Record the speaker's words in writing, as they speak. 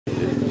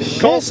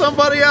Call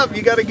somebody up.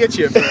 You got to get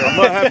you. I'm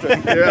gonna have to.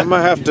 Yeah, I'm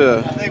gonna have to.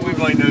 I think we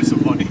might know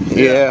somebody.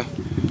 Yeah,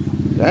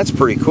 that's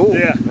pretty cool.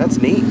 Yeah. That's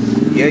neat.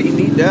 Yeah, you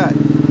need that.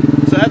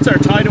 So that's our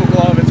tidal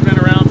glove. It's been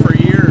around for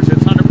years.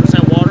 It's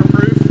 100%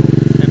 waterproof,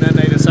 and then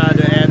they decided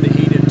to add the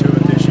heat into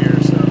it this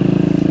year. So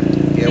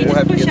Yeah, we'll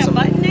have to push get that some.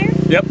 button there?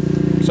 yep.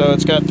 So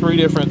it's got 3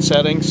 different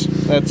settings.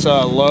 That's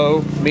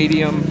low,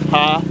 medium,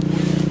 high,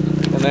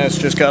 and then it's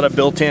just got a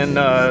built-in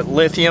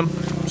lithium.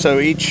 So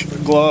each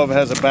glove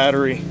has a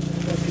battery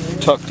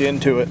tucked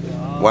into it.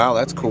 Wow,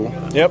 that's cool.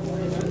 Yep.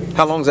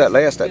 How long does that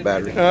last? That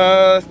battery?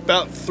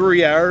 About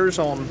 3 hours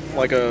on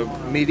like a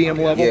medium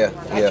level. Yeah,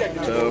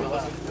 yeah.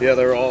 So yeah,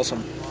 they're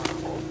awesome.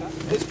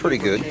 It's pretty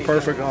good.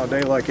 Perfect on a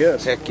day like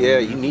this. Heck yeah,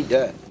 you need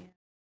that.